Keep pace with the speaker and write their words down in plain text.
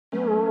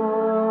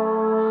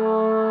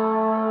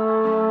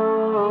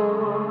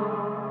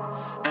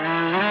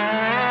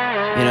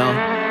know?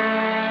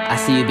 I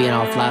see you being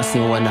all flossy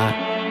and whatnot,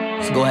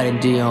 so go ahead and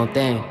do your own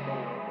thing.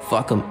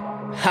 Fuck 'em.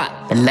 Ha!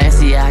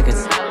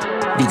 Balenciagas.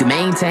 You can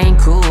maintain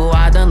cool,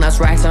 I done lost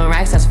racks on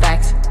racks, that's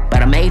facts.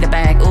 But I made it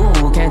back,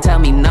 ooh, can't tell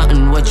me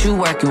nothing what you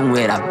working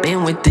with. I've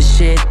been with this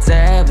shit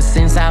ever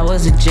since I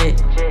was a jit.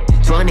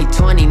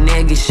 2020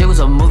 nigga, shit was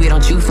a movie,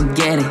 don't you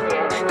forget it.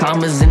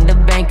 Commas in the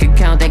bank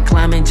account, they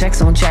climbing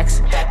checks on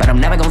checks. But I'm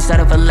never gonna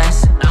settle for less.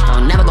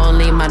 I'm never gonna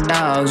leave my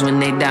dogs when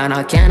they down,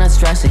 I cannot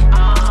stress it.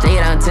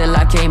 Stayed until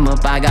I came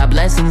up, I got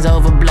blessings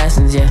over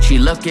blessings, yeah. She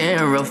looking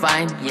real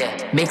fine, yeah.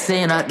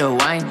 Mixing up the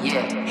wine,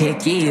 yeah.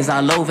 Hickeys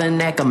all over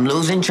neck, I'm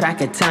losing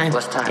track of time.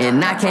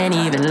 And I can't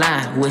even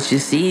lie, what you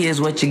see is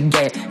what you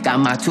get. Got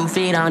my 2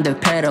 feet on the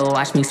pedal,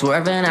 watch me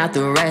swerving out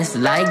the rest.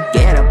 Like,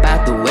 get up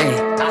out the way.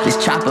 This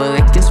chopper,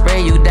 it can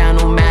spray you down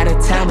no matter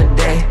time of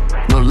day.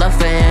 No love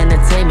for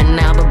entertainment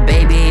now, but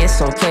baby,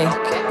 it's okay.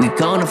 We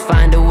gonna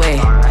find a way.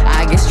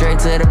 I get straight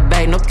to the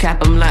bank, no cap,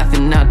 I'm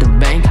laughing out the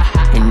bank.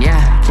 And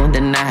yeah, can't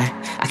deny,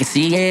 I can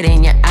see it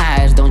in your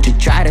eyes. Don't you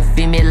try to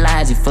feed me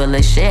lies, you full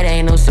of shit,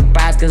 ain't no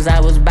surprise, cause I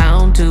was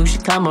bound to. She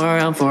come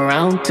around for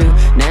round 2.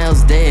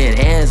 Nails dead,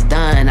 hair's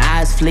done,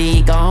 eyes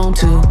flee, gone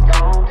too.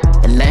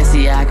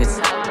 Balenciagas,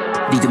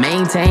 you can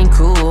maintain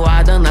cool,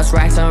 I done lost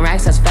racks on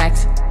racks, that's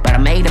facts. But I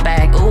made it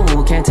back,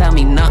 ooh, can't tell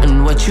me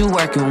nothing what you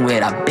working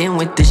with. I've been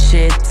with this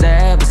shit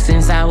ever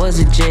since I was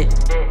a jit.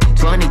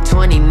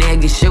 2020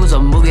 nigga, shit was a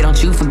movie,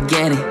 don't you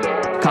forget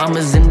it.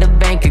 Commas in the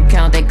bank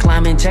account, they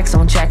climbing checks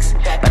on checks.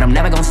 But I'm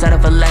never gonna settle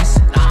for less.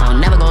 I'm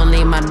never gonna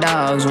leave my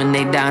dogs when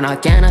they down, I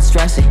cannot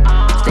stress it.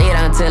 Stayed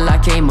until I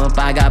came up,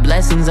 I got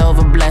blessings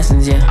over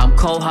blessings, yeah. I'm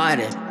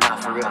cold-hearted,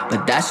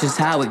 but that's just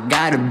how it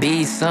gotta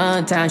be.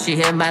 Sometimes she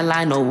hit my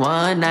line, no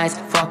one nights.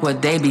 Fuck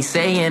what they be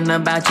saying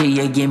about you,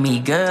 you give me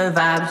good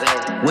vibes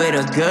with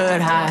a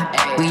good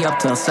high. We up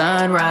till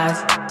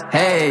sunrise.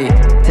 Hey,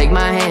 take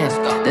my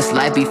hand, this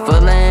life be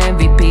full of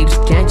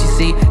MVPs, can't you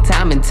see?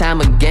 Time and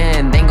time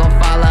again, they gon'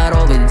 fall out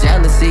over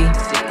jealousy.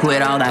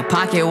 Quit all that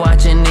pocket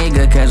watching,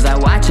 nigga, cause that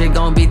watch it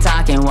gon' be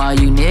talking while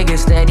you niggas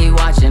steady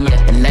watching.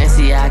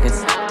 Balenciagas,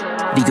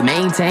 you can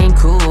maintain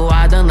cool,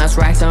 I done lost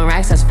racks on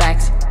racks, that's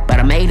facts. But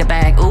I made it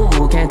back,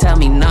 ooh, can't tell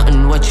me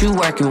nothing what you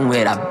working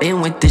with. I've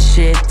been with this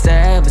shit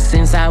ever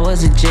since I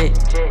was a jit.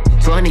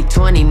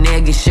 2020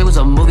 nigga, shit was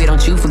a movie,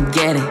 don't you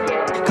forget it.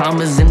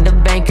 Commas in the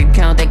bank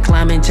account, they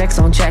climbing checks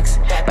on checks.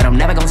 But I'm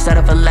never gonna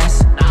settle for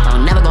less.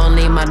 I'm never gonna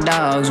leave my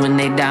dogs when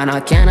they down, I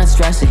cannot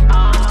stress it.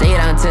 Stayed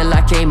until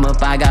I came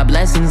up, I got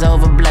blessings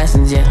over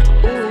blessings, yeah.